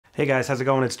Hey guys, how's it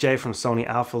going? It's Jay from Sony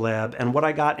Alpha Lab, and what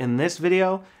I got in this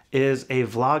video is a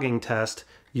vlogging test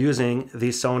using the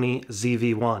Sony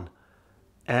ZV-1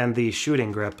 and the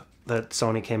shooting grip that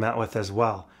Sony came out with as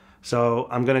well. So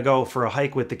I'm gonna go for a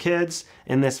hike with the kids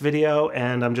in this video,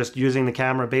 and I'm just using the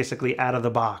camera basically out of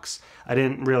the box. I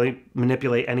didn't really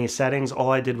manipulate any settings. All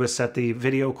I did was set the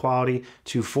video quality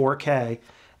to 4K,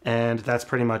 and that's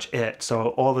pretty much it. So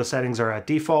all the settings are at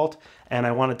default, and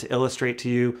I wanted to illustrate to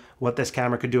you what this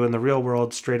camera could do in the real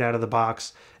world straight out of the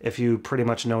box. If you pretty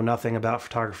much know nothing about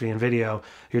photography and video,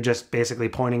 you're just basically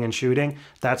pointing and shooting.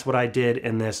 That's what I did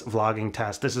in this vlogging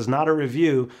test. This is not a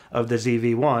review of the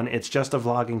ZV-1, it's just a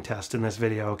vlogging test in this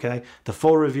video, okay? The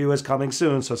full review is coming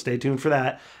soon, so stay tuned for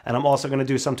that. And I'm also gonna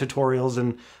do some tutorials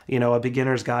and, a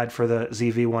beginner's guide for the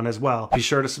ZV-1 as well. Be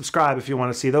sure to subscribe if you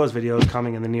wanna see those videos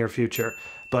coming in the near future.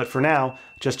 But for now,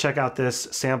 just check out this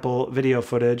sample video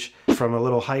footage from a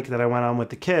little hike that I went on with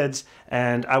the kids,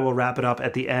 and I will wrap it up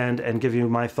at the end and give you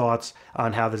my thoughts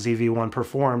on how the ZV-1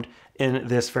 performed in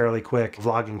this fairly quick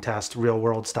vlogging test, real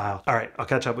world style. All right, I'll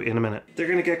catch up with you in a minute. They're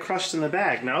gonna get crushed in the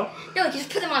bag, no? No, just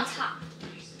put them on top.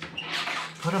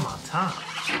 Put them on top?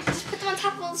 Just put them on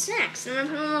top of all the snacks and then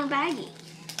put them in a little baggie.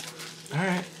 All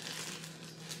right.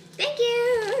 Thank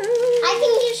you. I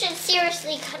think you should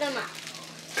seriously cut them up.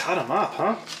 Cut them up,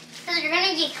 huh? Because you're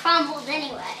gonna get crumbled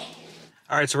anyway.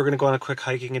 All right, so we're gonna go on a quick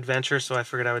hiking adventure, so I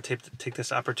figured I would take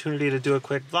this opportunity to do a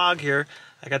quick vlog here.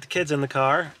 I got the kids in the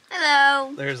car.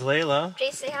 Hello. There's Layla. Jay,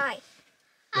 say hi.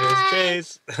 There's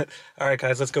Chase. All right,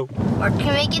 guys, let's go. Or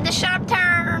can we get the sharp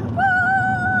turn?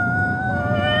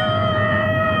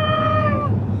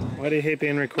 Why do you hate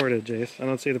being recorded, Jace? I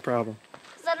don't see the problem.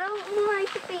 Because I don't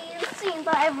like being seen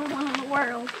by everyone in the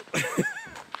world.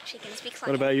 Chicken speaks like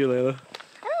What about you, Layla?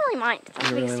 I don't really mind. It's not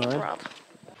the biggest thing in the world.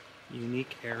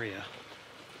 Unique area.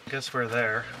 I guess we're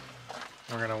there.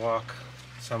 We're gonna walk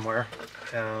somewhere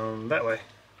down that way.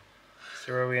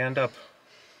 See where we end up.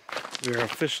 We're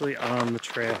officially on the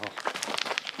trail.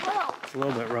 Whoa. It's a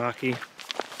little bit rocky.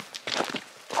 It's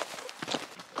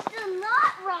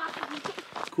not rocky.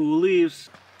 Cool leaves.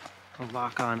 A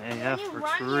lock on AF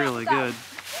works really good.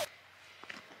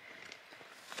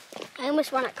 I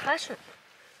almost want to crush it.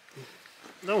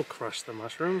 Don't crush the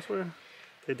mushrooms.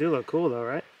 They do look cool though,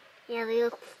 right? Yeah, they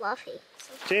look fluffy.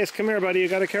 Jace, come here, buddy. You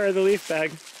gotta carry the leaf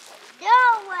bag. No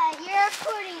way, you're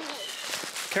recording me.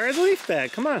 Carry the leaf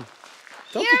bag, come on.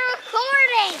 You're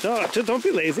recording. Don't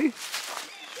be lazy.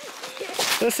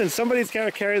 Listen, somebody's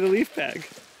gotta carry the leaf bag.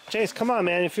 Jace, come on,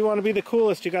 man. If you want to be the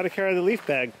coolest, you gotta carry the leaf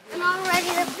bag. I'm already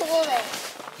the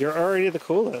coolest. You're already the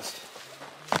coolest.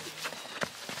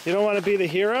 You don't want to be the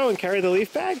hero and carry the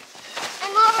leaf bag?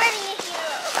 I'm already a hero.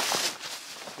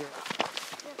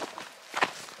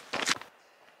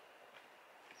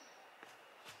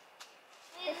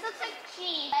 This looks like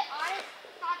cheese. I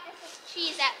honestly thought this was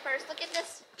cheese at first. Look at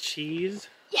this. Cheese?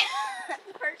 Yeah,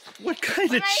 first. What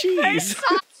kind of cheese?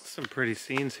 Some pretty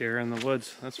scenes here in the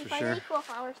woods, that's for sure. If cool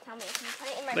flowers, tell me. Can you put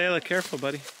it in my Layla, careful,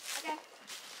 buddy. Okay.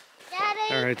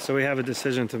 Daddy. All right, so we have a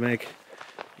decision to make.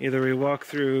 Either we walk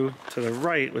through to the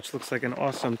right, which looks like an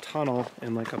awesome tunnel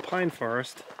in like a pine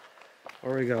forest,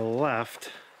 or we go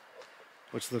left,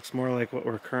 which looks more like what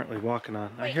we're currently walking on.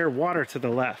 I hear water to the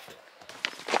left.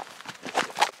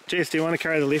 Jace, do you want to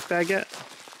carry the leaf bag yet?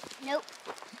 Nope.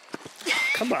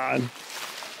 Come on. I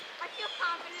feel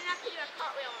confident enough to do a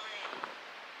cartwheel on it.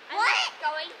 I'm not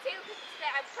going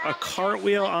to. A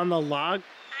cartwheel on the log?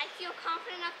 I feel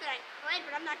confident enough that I could,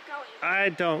 but I'm not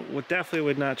going. Definitely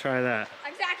would not try that.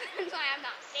 Exactly, that's why I'm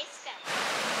not. Stay still.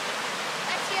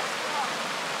 Let's just go.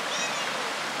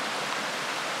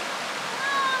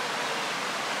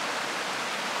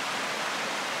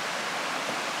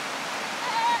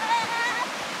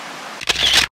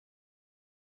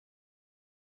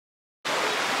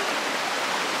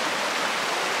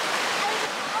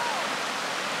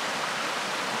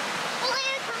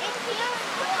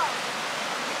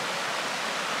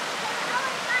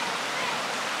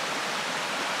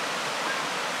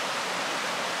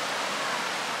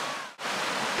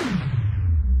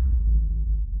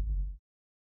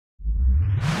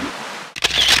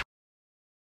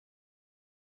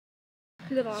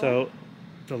 So,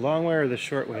 the long way or the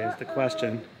short way is the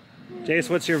question. Jace,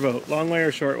 what's your vote? Long way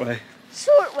or short way?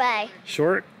 Short way.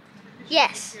 Short?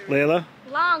 Yes. Layla?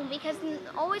 Long, because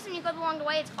always when you go the long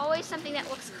way, it's always something that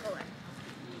looks cooler.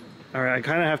 All right, I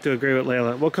kind of have to agree with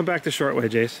Layla. We'll come back to short way,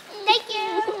 Jace. Thank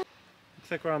you.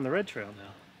 Looks like we're on the red trail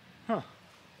now.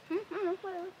 Huh.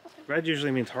 Red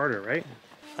usually means harder, right?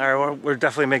 All right, we're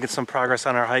definitely making some progress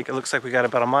on our hike. It looks like we got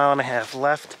about 1.5 miles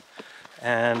left.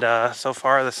 And so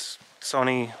far, this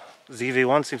Sony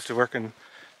ZV-1 seems to be working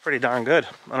pretty darn good.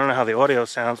 I don't know how the audio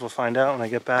sounds. We'll find out when I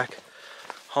get back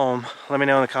home. Let me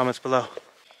know in the comments below.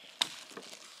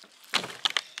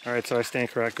 All right, so I stand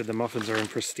corrected. The muffins are in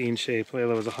pristine shape.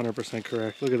 Layla was 100%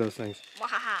 correct. Look at those things.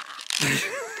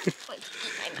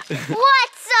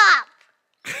 What's up?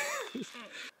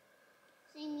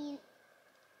 So you mean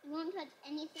you won't touch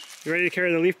anything? You ready to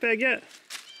carry the leaf bag yet?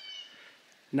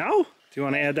 No? Do you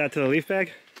want to add that to the leaf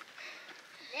bag?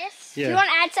 This? Yeah. If you want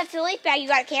to add stuff to the leaf bag, you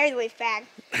got to carry the leaf bag.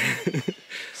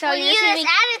 So well, you just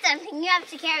added something. You have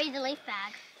to carry the leaf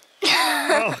bag.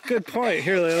 Oh, good point.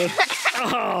 Here, Layla.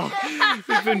 Oh,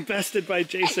 you've been bested by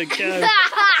Jason again.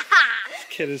 This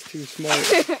kid is too smart.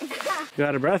 You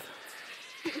out of breath?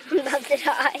 I'm about to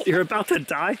die. You're about to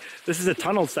die? This is a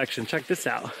tunnel section. Check this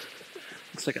out.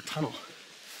 Looks like a tunnel.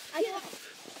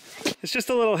 It's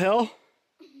just a little hill.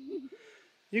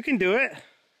 You can do it.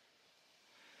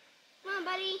 Come on,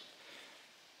 buddy.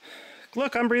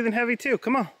 Look, I'm breathing heavy too.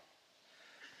 Come on.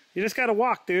 You just gotta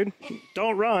walk, dude.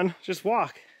 Don't run. Just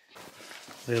walk.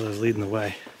 Layla's leading the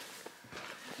way.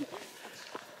 This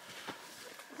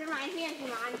reminds me of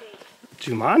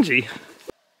Jumanji. Jumanji?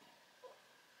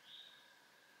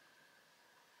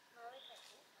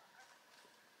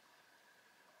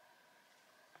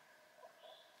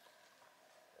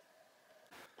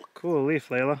 Cool leaf,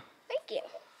 Layla. Thank you.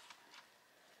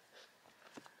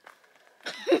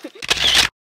 Daddy,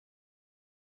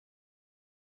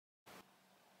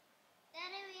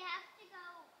 we have to go.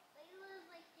 Layla's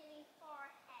like getting far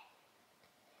ahead.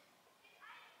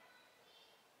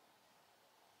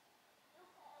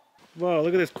 Whoa,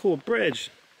 look at this cool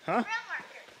bridge. Huh?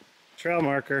 Trail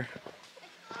marker. Trail marker. It's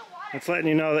full of water. It's letting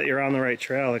you know that you're on the right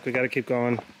trail. Like, we gotta keep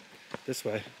going this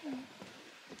way.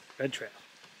 Red trail.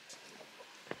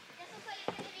 This looks like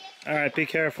it's gonna be All right, be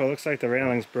careful. Looks like the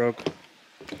railing's broke.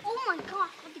 Oh my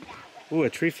gosh, look at that. Ooh, a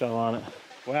tree fell on it.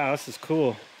 Wow, this is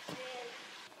cool.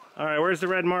 All right, where's the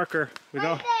red marker? We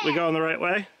Right we there. going the right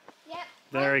way? Yep.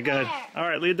 Very right good. there. All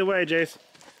right, lead the way, Jace.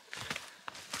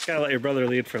 Gotta let your brother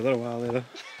lead for a little while, Layla.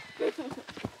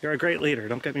 You're a great leader,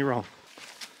 don't get me wrong.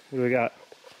 What do we got?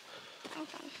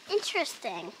 Okay.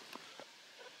 Interesting.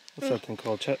 What's that thing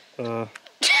called? What the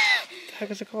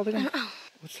heck is it called again?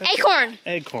 What's that? Acorn.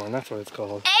 Acorn, that's what it's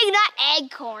called. Egg, not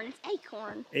eggcorn. It's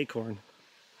acorn. Acorn.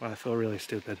 Wow, I feel really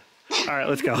stupid. All right,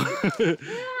 let's go.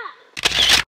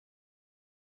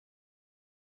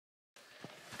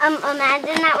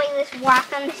 Imagine that we just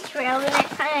walk on this trail the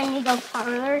next time and you go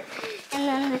farther, and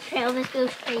then the trail just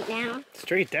goes straight down.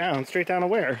 Straight down to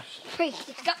where? Straight.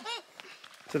 Go.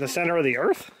 To the center of the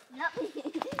earth? Yep.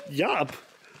 Yup.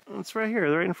 It's right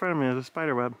here, right in front of me, there's a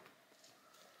spider web.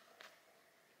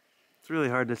 It's really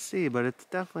hard to see, but it's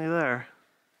definitely there.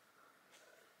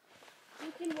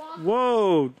 You can walk.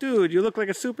 Whoa, dude, you look like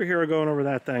a superhero going over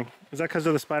that thing. Is that because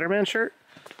of the Spider-Man shirt?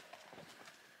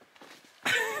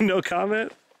 No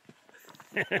comment?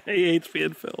 He hates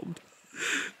being filmed.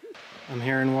 I'm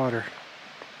hearing water.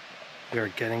 We are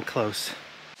getting close.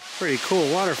 Pretty cool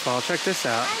waterfall. Check this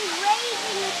out. I'm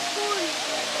raising the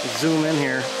spoon. Zoom in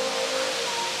here.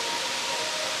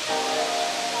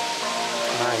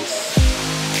 Nice.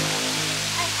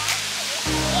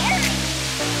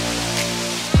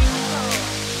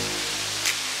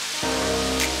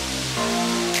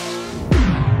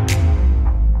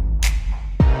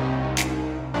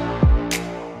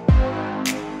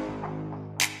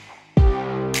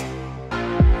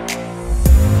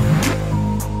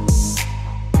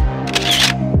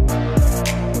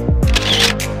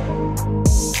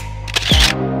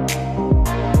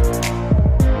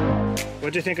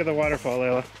 What'd you think of the waterfall,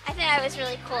 Layla? I thought that was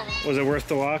really cool. Was it worth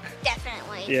the walk?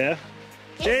 Definitely. Yeah?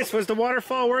 Jace, was the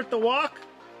waterfall worth the walk?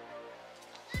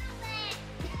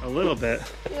 A little bit.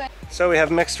 So we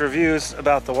have mixed reviews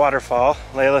about the waterfall.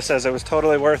 Layla says it was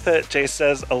totally worth it. Jace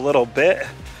says a little bit.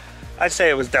 I'd say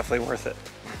it was definitely worth it.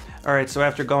 All right, so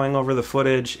after going over the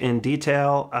footage in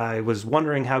detail, I was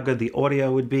wondering how good the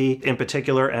audio would be in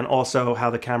particular, and also how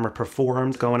the camera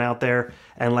performed going out there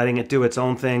and letting it do its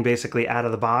own thing basically out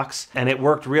of the box. And it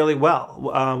worked really well.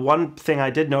 One thing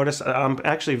I did notice, I'm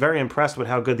actually very impressed with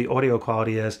how good the audio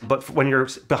quality is, but when you're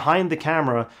behind the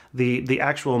camera, the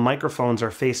actual microphones are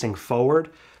facing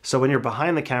forward. So when you're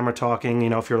behind the camera talking,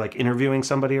 you know, if you're like interviewing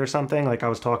somebody or something, like I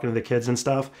was talking to the kids and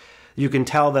stuff, you can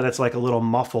tell that it's like a little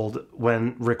muffled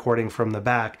when recording from the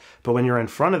back. But when you're in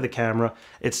front of the camera,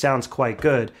 it sounds quite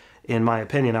good, in my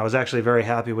opinion. I was actually very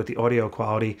happy with the audio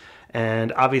quality,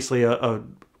 and obviously a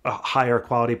higher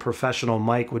quality professional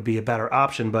mic would be a better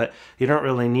option, but you don't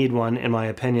really need one, in my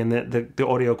opinion. The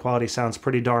audio quality sounds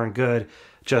pretty darn good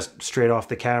just straight off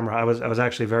the camera. I was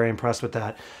actually very impressed with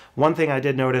that. One thing I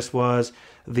did notice was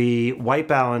the white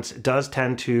balance does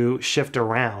tend to shift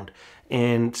around.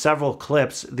 In several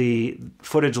clips, the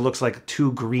footage looks like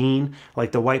too green,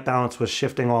 like the white balance was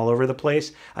shifting all over the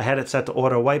place. I had it set to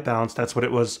auto white balance. That's what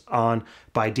it was on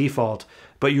by default.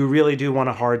 But you really do want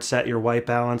to hard set your white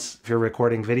balance if you're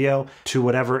recording video to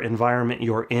whatever environment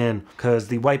you're in, because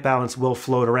the white balance will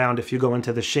float around. If you go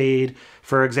into the shade,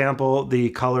 for example,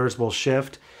 the colors will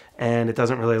shift and it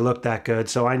doesn't really look that good.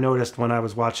 So I noticed when I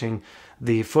was watching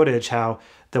the footage how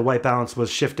the white balance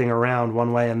was shifting around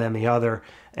one way and then the other,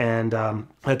 and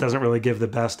it doesn't really give the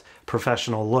best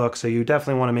professional look. So you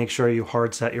definitely want to make sure you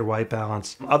hard set your white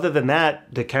balance. Other than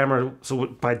that, the camera, so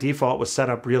by default, was set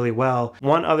up really well.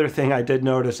 One other thing I did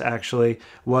notice actually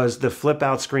was the flip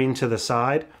out screen to the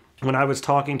side. When I was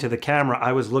talking to the camera,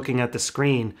 I was looking at the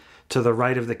screen to the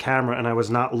right of the camera and I was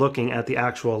not looking at the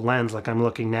actual lens like I'm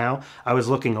looking now. I was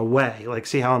looking away. Like,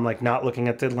 see how I'm like not looking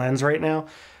at the lens right now?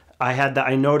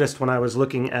 I noticed when I was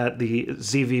looking at the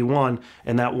ZV-1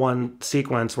 in that one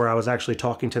sequence where I was actually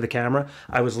talking to the camera,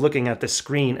 I was looking at the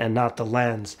screen and not the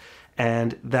lens.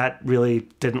 And that really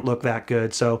didn't look that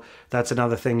good. So that's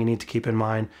another thing you need to keep in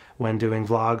mind when doing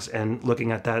vlogs and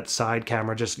looking at that side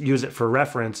camera. Just use it for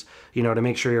reference, you know, to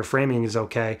make sure your framing is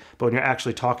okay. But when you're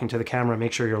actually talking to the camera,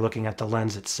 make sure you're looking at the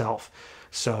lens itself.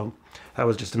 So that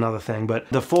was just another thing. But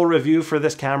the full review for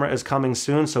this camera is coming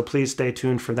soon, so please stay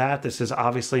tuned for that. This is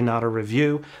obviously not a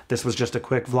review. This was just a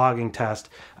quick vlogging test.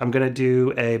 I'm going to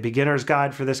do a beginner's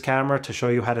guide for this camera to show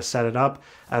you how to set it up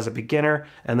as a beginner,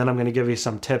 and then I'm going to give you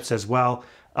some tips as well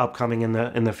upcoming in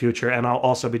the future, and I'll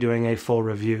also be doing a full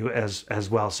review as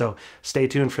well. So stay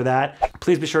tuned for that.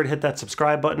 Please be sure to hit that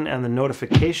subscribe button and the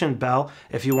notification bell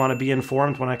if you want to be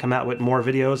informed when I come out with more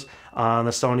videos on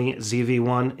the Sony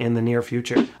ZV-1 in the near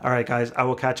future. All right, guys, I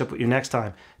will catch up with you next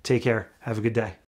time. Take care. Have a good day.